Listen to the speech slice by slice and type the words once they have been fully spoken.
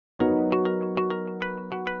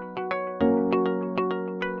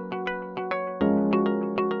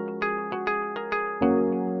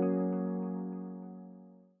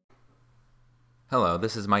Hello,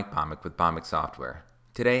 this is Mike Bombich with Bombich Software.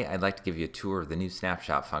 Today I'd like to give you a tour of the new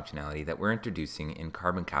Snapshot functionality that we're introducing in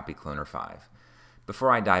Carbon Copy Cloner 5.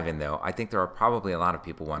 Before I dive in though, I think there are probably a lot of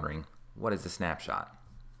people wondering, what is a snapshot?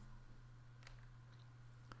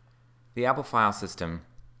 The Apple file system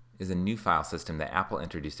is a new file system that Apple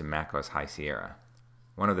introduced in macOS High Sierra.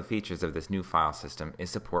 One of the features of this new file system is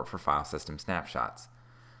support for file system snapshots.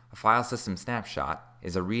 A file system snapshot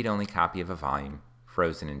is a read-only copy of a volume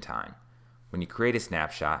frozen in time. When you create a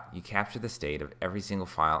snapshot, you capture the state of every single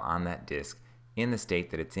file on that disk in the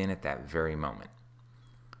state that it's in at that very moment.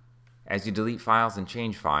 As you delete files and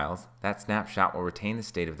change files, that snapshot will retain the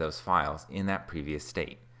state of those files in that previous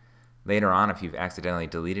state. Later on, if you've accidentally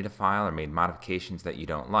deleted a file or made modifications that you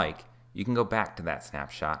don't like, you can go back to that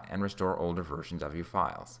snapshot and restore older versions of your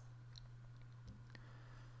files.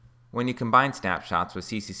 When you combine snapshots with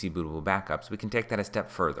CCC bootable backups, we can take that a step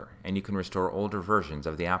further, and you can restore older versions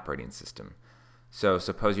of the operating system. So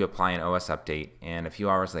suppose you apply an OS update, and a few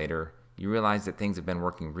hours later, you realize that things have been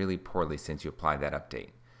working really poorly since you applied that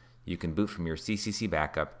update. You can boot from your CCC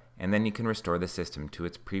backup, and then you can restore the system to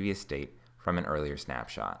its previous state from an earlier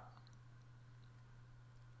snapshot.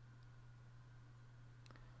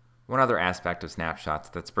 One other aspect of snapshots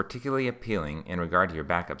that's particularly appealing in regard to your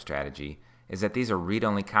backup strategy is that these are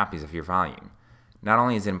read-only copies of your volume. Not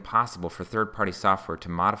only is it impossible for third-party software to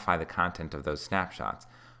modify the content of those snapshots,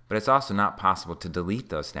 but it's also not possible to delete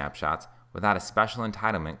those snapshots without a special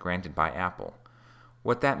entitlement granted by Apple.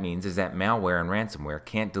 What that means is that malware and ransomware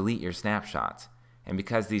can't delete your snapshots, and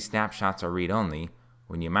because these snapshots are read-only,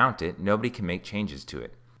 when you mount it, nobody can make changes to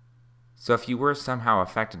it. So if you were somehow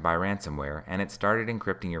affected by ransomware and it started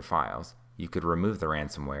encrypting your files, you could remove the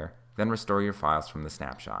ransomware, then restore your files from the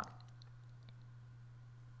snapshot.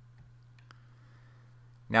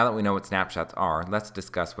 Now that we know what snapshots are, let's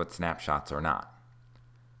discuss what snapshots are not.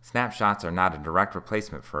 Snapshots are not a direct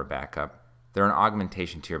replacement for a backup, they're an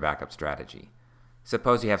augmentation to your backup strategy.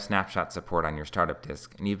 Suppose you have snapshot support on your startup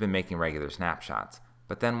disk and you've been making regular snapshots,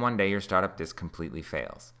 but then one day your startup disk completely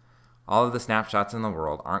fails. All of the snapshots in the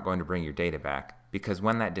world aren't going to bring your data back, because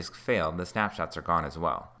when that disk failed, the snapshots are gone as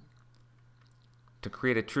well. To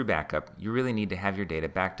create a true backup, you really need to have your data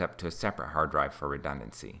backed up to a separate hard drive for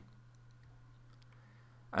redundancy.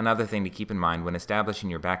 Another thing to keep in mind when establishing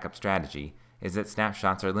your backup strategy is that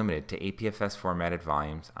snapshots are limited to APFS formatted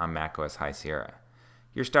volumes on macOS High Sierra.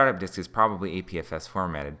 Your startup disk is probably APFS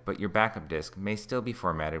formatted, but your backup disk may still be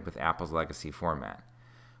formatted with Apple's legacy format.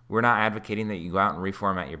 We're not advocating that you go out and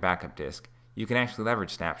reformat your backup disk. You can actually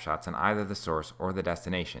leverage snapshots on either the source or the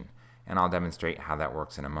destination, and I'll demonstrate how that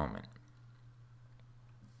works in a moment.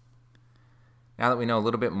 Now that we know a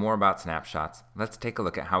little bit more about snapshots, let's take a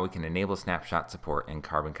look at how we can enable snapshot support in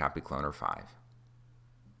Carbon Copy Cloner 5.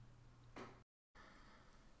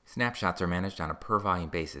 Snapshots are managed on a per-volume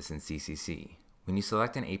basis in CCC. When you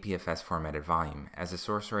select an APFS formatted volume as a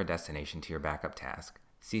source or a destination to your backup task,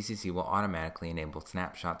 CCC will automatically enable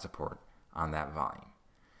snapshot support on that volume.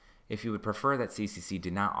 If you would prefer that CCC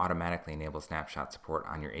did not automatically enable snapshot support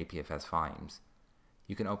on your APFS volumes,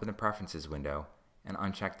 you can open the Preferences window and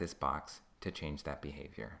uncheck this box to change that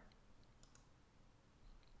behavior.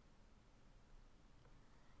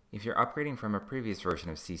 If you're upgrading from a previous version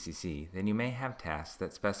of CCC, then you may have tasks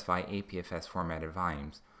that specify APFS formatted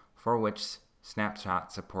volumes for which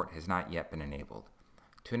snapshot support has not yet been enabled.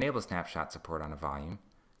 To enable snapshot support on a volume,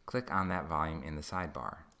 click on that volume in the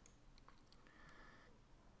sidebar.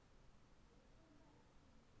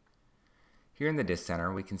 Here in the Disk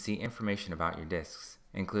Center, we can see information about your disks,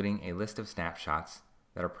 including a list of snapshots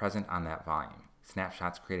that are present on that volume,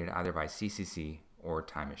 snapshots created either by CCC or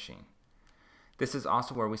Time Machine. This is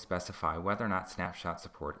also where we specify whether or not snapshot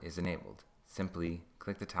support is enabled. Simply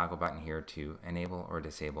click the toggle button here to enable or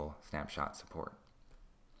disable snapshot support.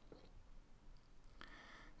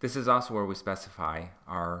 This is also where we specify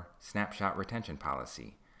our snapshot retention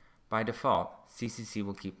policy. By default, CCC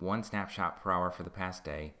will keep 1 snapshot per hour for the past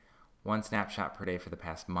day, 1 snapshot per day for the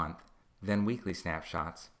past month, then weekly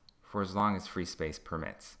snapshots for as long as free space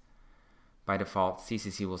permits. By default,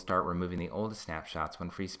 CCC will start removing the oldest snapshots when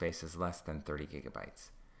free space is less than 30 gigabytes.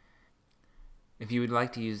 If you would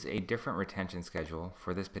like to use a different retention schedule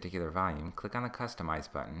for this particular volume, click on the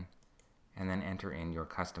Customize button and then enter in your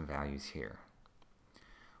custom values here.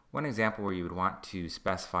 One example where you would want to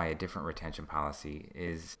specify a different retention policy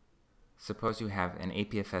is, suppose you have an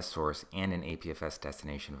APFS source and an APFS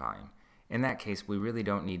destination volume. In that case, we really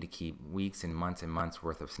don't need to keep weeks and months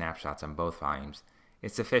worth of snapshots on both volumes.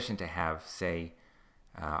 It's sufficient to have, say,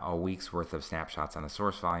 a week's worth of snapshots on the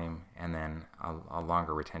source volume and then a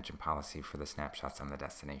longer retention policy for the snapshots on the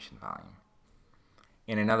destination volume.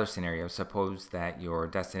 In another scenario, suppose that your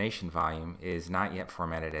destination volume is not yet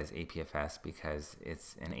formatted as APFS because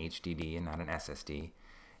it's an HDD and not an SSD.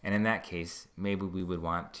 And in that case, maybe we would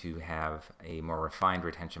want to have a more refined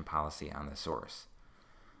retention policy on the source.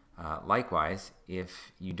 Likewise,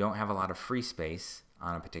 if you don't have a lot of free space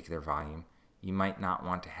on a particular volume, you might not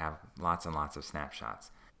want to have lots and lots of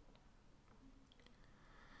snapshots.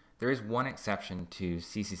 There is one exception to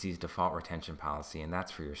CCC's default retention policy, and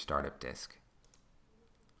that's for your startup disk.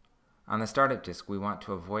 On the startup disk, we want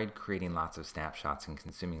to avoid creating lots of snapshots and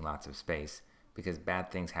consuming lots of space because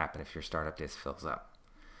bad things happen if your startup disk fills up.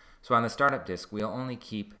 So on the startup disk, we'll only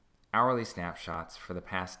keep hourly snapshots for the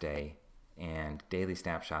past day and daily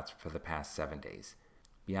snapshots for the past 7 days.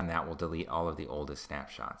 Beyond that, we'll delete all of the oldest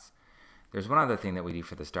snapshots. There's one other thing that we do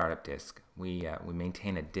for the startup disk. We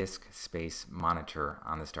maintain a disk space monitor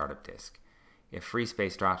on the startup disk. If free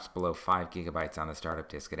space drops below 5 gigabytes on the startup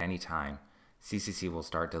disk at any time, CCC will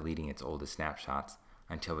start deleting its oldest snapshots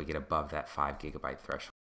until we get above that 5 gigabyte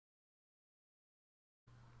threshold.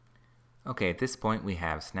 Okay, at this point we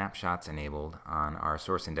have snapshots enabled on our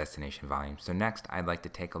source and destination volume. So next I'd like to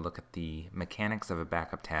take a look at the mechanics of a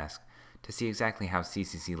backup task to see exactly how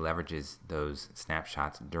CCC leverages those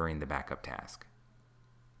snapshots during the backup task.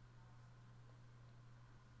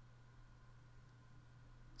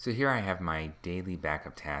 So here I have my daily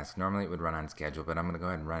backup task. Normally it would run on schedule, but I'm going to go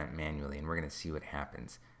ahead and run it manually and we're going to see what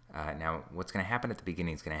happens. Now what's going to happen at the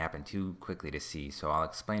beginning is going to happen too quickly to see, so I'll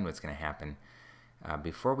explain what's going to happen.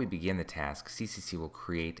 Before we begin the task, CCC will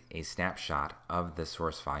create a snapshot of the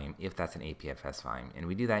source volume if that's an APFS volume. And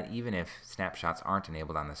we do that even if snapshots aren't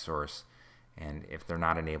enabled on the source, and if they're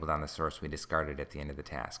not enabled on the source, we discard it at the end of the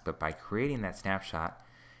task. But by creating that snapshot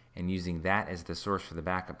and using that as the source for the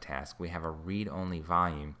backup task, we have a read-only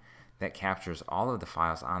volume that captures all of the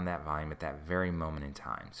files on that volume at that very moment in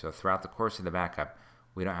time. So throughout the course of the backup,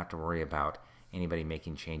 we don't have to worry about anybody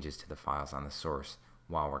making changes to the files on the source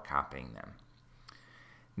while we're copying them.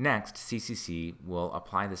 Next, CCC will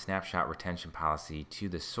apply the snapshot retention policy to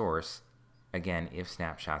the source, again, if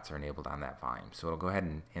snapshots are enabled on that volume. So it'll go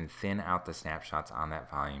ahead and thin out the snapshots on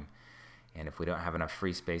that volume, and if we don't have enough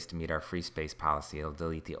free space to meet our free space policy, it'll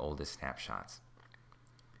delete the oldest snapshots.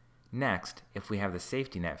 Next, if we have the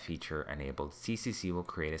SafetyNet feature enabled, CCC will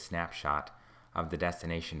create a snapshot of the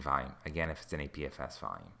destination volume, again if it's an APFS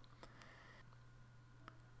volume.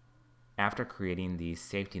 After creating the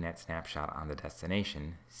SafetyNet snapshot on the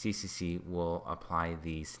destination, CCC will apply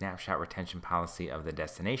the snapshot retention policy of the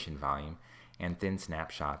destination volume and thin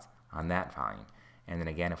snapshots on that volume. And then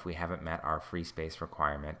again, if we haven't met our free space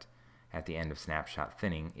requirement at the end of snapshot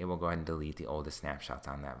thinning, it will go ahead and delete the oldest snapshots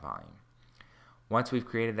on that volume. Once we've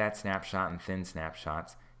created that snapshot and thin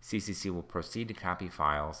snapshots, CCC will proceed to copy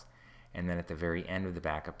files, and then at the very end of the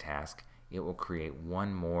backup task, it will create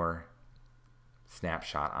one more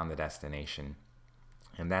snapshot on the destination,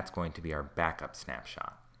 and that's going to be our backup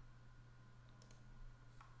snapshot.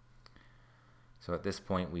 So at this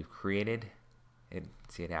point we've created it.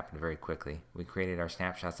 See, it happened very quickly. We created our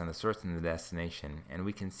snapshots on the source and the destination, and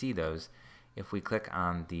we can see those if we click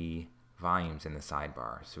on the volumes in the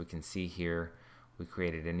sidebar. So we can see here we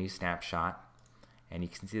created a new snapshot, and you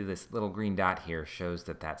can see this little green dot here shows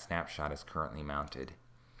that that snapshot is currently mounted.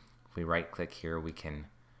 If we right click here, we can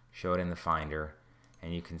show it in the Finder,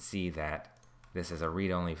 and you can see that this is a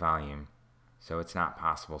read-only volume, so it's not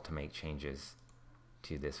possible to make changes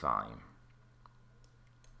to this volume.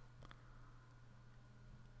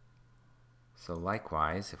 So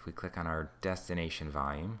likewise, if we click on our destination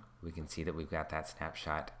volume, we can see that we've got that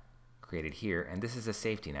snapshot created here, and this is a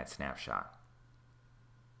SafetyNet snapshot.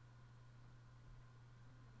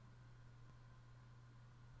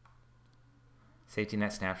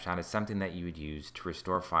 SafetyNet snapshot is something that you would use to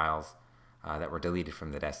restore files that were deleted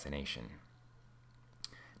from the destination.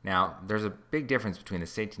 Now, there's a big difference between the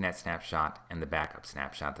SafetyNet snapshot and the backup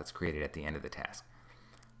snapshot that's created at the end of the task.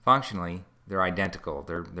 Functionally, they're identical.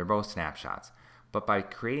 They're both snapshots. But by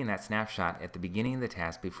creating that snapshot at the beginning of the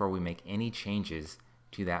task before we make any changes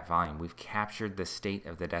to that volume, we've captured the state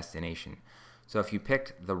of the destination. So if you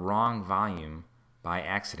picked the wrong volume by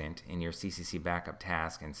accident in your CCC backup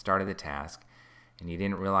task and started the task, and you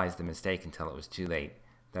didn't realize the mistake until it was too late,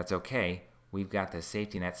 that's okay. We've got the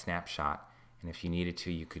SafetyNet snapshot, and if you needed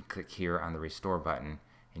to, you could click here on the Restore button,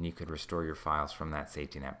 and you could restore your files from that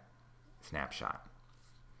SafetyNet snapshot.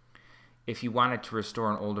 If you wanted to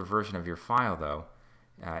restore an older version of your file, though,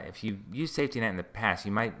 if you've used SafetyNet in the past,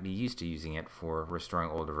 you might be used to using it for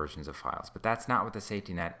restoring older versions of files, but that's not what the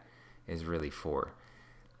SafetyNet is really for.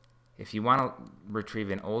 If you want to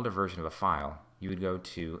retrieve an older version of a file, you would go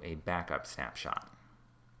to a backup snapshot.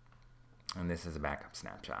 and this is a backup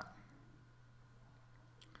snapshot.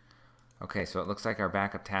 Okay, so it looks like our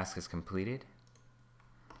backup task is completed.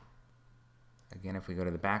 Again, if we go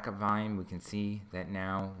to the backup volume, we can see that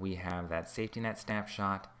now we have that SafetyNet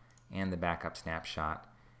snapshot and the backup snapshot,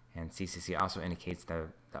 and CCC also indicates the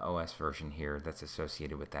OS version here that's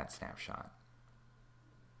associated with that snapshot.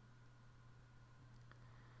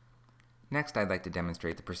 Next, I'd like to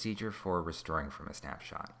demonstrate the procedure for restoring from a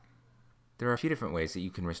snapshot. There are a few different ways that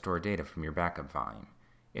you can restore data from your backup volume.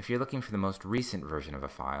 If you're looking for the most recent version of a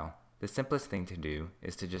file, the simplest thing to do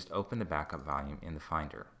is to just open the backup volume in the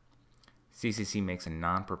Finder. CCC makes a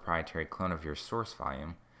non-proprietary clone of your source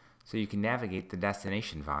volume, so you can navigate the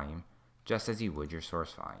destination volume just as you would your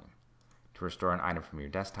source volume. To restore an item from your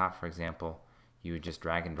desktop, for example, you would just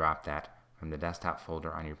drag and drop that from the desktop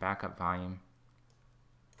folder on your backup volume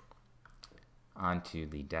onto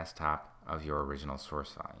the desktop of your original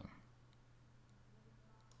source volume.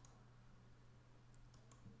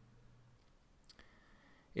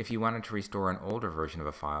 If you wanted to restore an older version of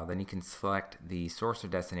a file, then you can select the source or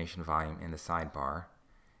destination volume in the sidebar,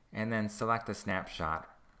 and then select the snapshot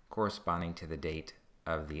corresponding to the date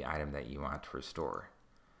of the item that you want to restore.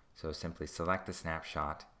 So simply select the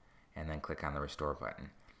snapshot and then click on the Restore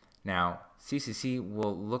button. Now, CCC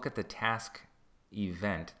will look at the task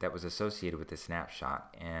event that was associated with the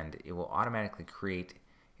snapshot, and it will automatically create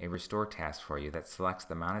a restore task for you that selects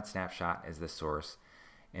the mounted snapshot as the source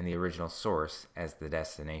and the original source as the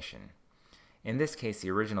destination. In this case,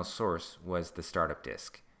 the original source was the startup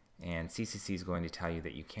disk, and CCC is going to tell you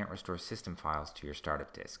that you can't restore system files to your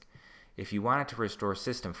startup disk. If you wanted to restore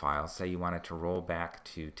system files, say you wanted to roll back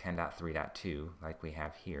to 10.3.2 like we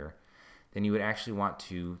have here, then you would actually want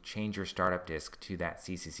to change your startup disk to that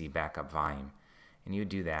CCC backup volume, and you would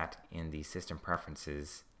do that in the System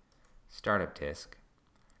Preferences Startup Disk.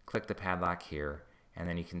 Click the padlock here, and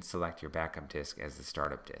then you can select your backup disk as the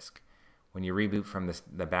startup disk. When you reboot from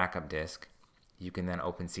the backup disk, you can then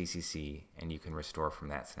open CCC and you can restore from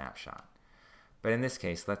that snapshot. But in this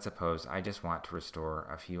case, let's suppose I just want to restore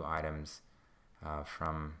a few items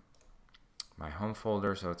from my home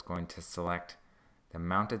folder, so it's going to select the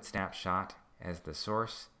mounted snapshot as the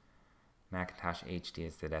source, Macintosh HD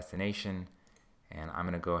as the destination, and I'm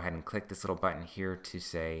going to go ahead and click this little button here to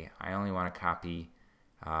say I only want to copy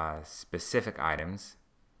specific items.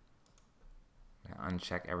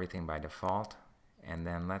 Uncheck everything by default, and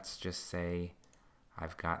then let's just say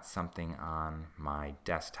I've got something on my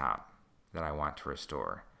desktop that I want to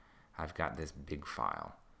restore. I've got this big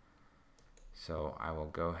file. So I will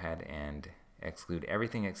go ahead and exclude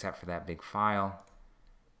everything except for that big file,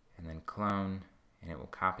 and then clone, and it will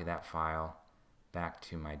copy that file back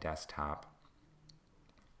to my desktop.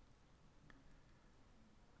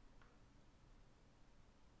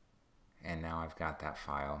 And now I've got that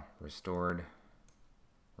file restored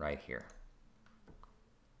right here.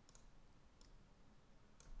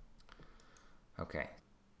 Okay.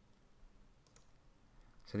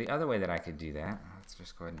 So the other way that I could do that, let's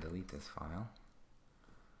just go ahead and delete this file.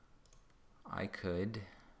 I could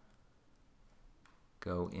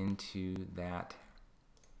go into that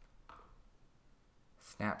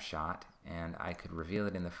snapshot and I could reveal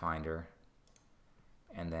it in the Finder,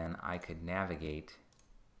 and then I could navigate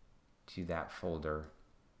to that folder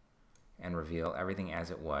and reveal everything as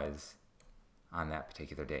it was on that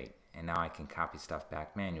particular date. And now I can copy stuff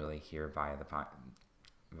back manually here via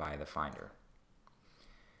the Finder.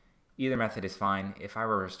 Either method is fine. If I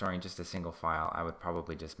were restoring just a single file, I would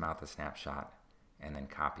probably just mount the snapshot and then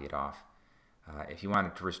copy it off. If you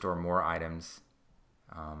wanted to restore more items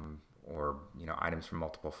or items from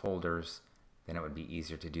multiple folders, then it would be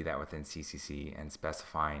easier to do that within CCC and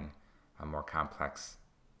specifying a more complex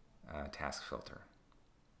task filter.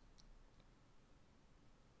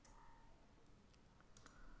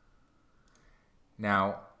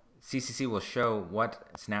 Now, CCC will show what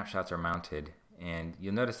snapshots are mounted, and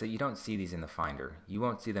you'll notice that you don't see these in the Finder. You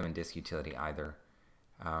won't see them in Disk Utility either.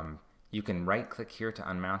 You can right-click here to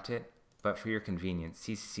unmount it, but for your convenience,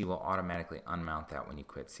 CCC will automatically unmount that when you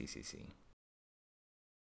quit CCC.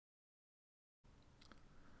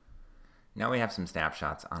 Now we have some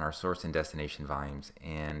snapshots on our source and destination volumes,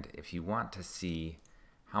 and if you want to see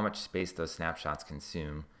how much space those snapshots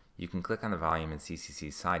consume, you can click on the volume in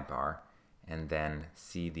CCC's sidebar and then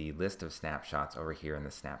see the list of snapshots over here in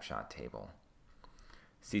the snapshot table.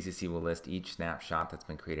 CCC will list each snapshot that's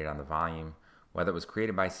been created on the volume, whether it was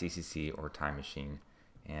created by CCC or Time Machine,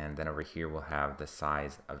 and then over here we'll have the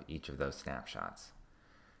size of each of those snapshots.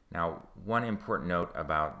 Now, one important note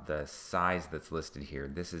about the size that's listed here,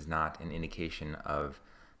 this is not an indication of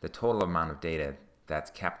the total amount of data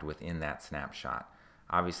that's kept within that snapshot.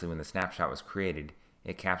 obviously when the snapshot was created,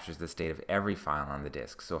 it captures the state of every file on the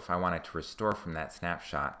disk. So if I wanted to restore from that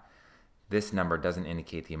snapshot, this number doesn't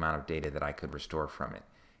indicate the amount of data that I could restore from it.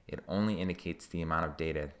 It only indicates the amount of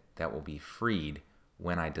data that will be freed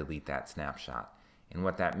when I delete that snapshot. And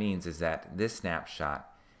what that means is that this snapshot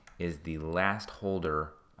is the last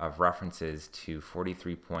holder of references to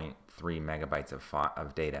 43.3 megabytes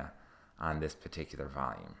of data on this particular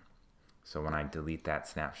volume. So when I delete that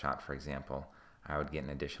snapshot, for example, I would get an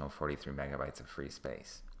additional 43 megabytes of free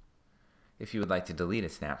space. If you would like to delete a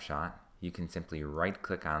snapshot, you can simply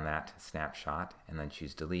right-click on that snapshot and then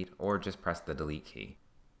choose delete, or just press the delete key.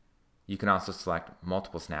 You can also select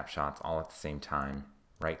multiple snapshots all at the same time,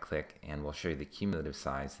 right-click, and we'll show you the cumulative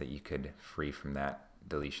size that you could free from that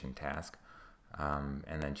deletion task,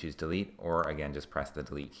 and then choose delete, or again just press the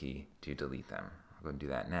delete key to delete them. I'll go and do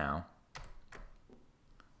that now.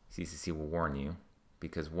 CCC will warn you,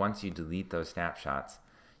 because once you delete those snapshots,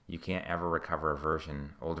 you can't ever recover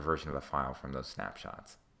a older version of the file from those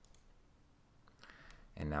snapshots.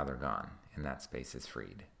 And now they're gone, and that space is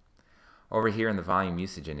freed. Over here in the volume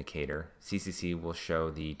usage indicator, CCC will show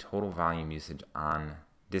the total volume usage on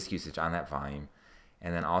disk usage on that volume,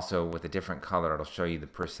 and then also with a different color it'll show you the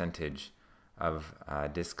percentage of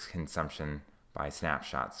disk consumption by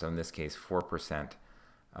snapshots. So in this case 4%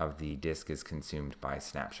 of the disk is consumed by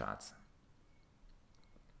snapshots.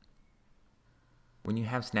 When you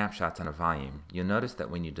have snapshots on a volume, you'll notice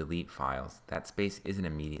that when you delete files, that space isn't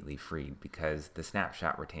immediately freed because the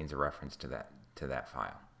snapshot retains a reference to that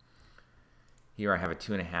file. Here I have a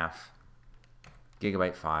 2.5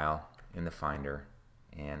 gigabyte file in the Finder,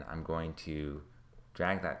 and I'm going to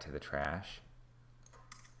drag that to the trash,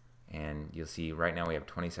 and you'll see right now we have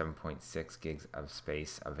 27.6 gigs of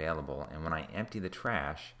space available, and when I empty the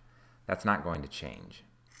trash, that's not going to change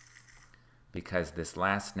because this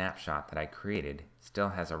last snapshot that I created still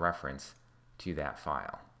has a reference to that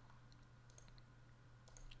file.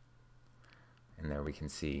 And there we can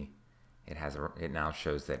see it now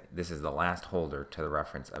shows that this is the last holder to the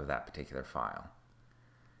reference of that particular file.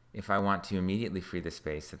 If I want to immediately free the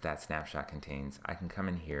space that snapshot contains, I can come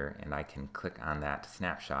in here and I can click on that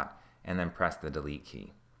snapshot and then press the delete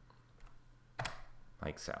key,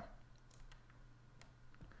 like so.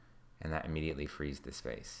 And that immediately frees the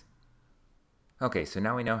space. Okay, so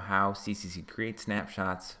now we know how CCC creates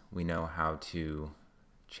snapshots, we know how to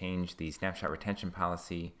change the snapshot retention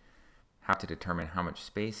policy, how to determine how much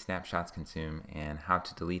space snapshots consume, and how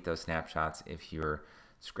to delete those snapshots if you're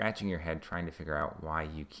scratching your head trying to figure out why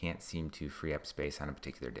you can't seem to free up space on a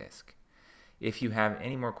particular disk. If you have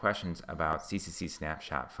any more questions about CCC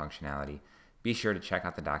snapshot functionality, be sure to check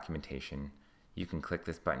out the documentation. You can click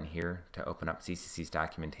this button here to open up CCC's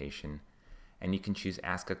documentation, and you can choose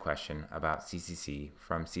Ask a Question about CCC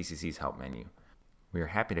from CCC's Help menu. We are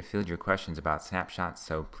happy to field your questions about snapshots,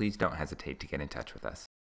 so please don't hesitate to get in touch with us.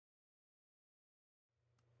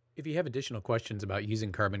 If you have additional questions about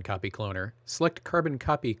using Carbon Copy Cloner, select Carbon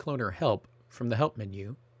Copy Cloner Help from the Help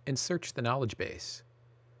menu and search the knowledge base.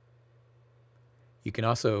 You can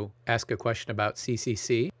also ask a question about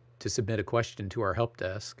CCC to submit a question to our help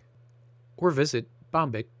desk, or visit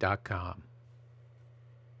bombich.com.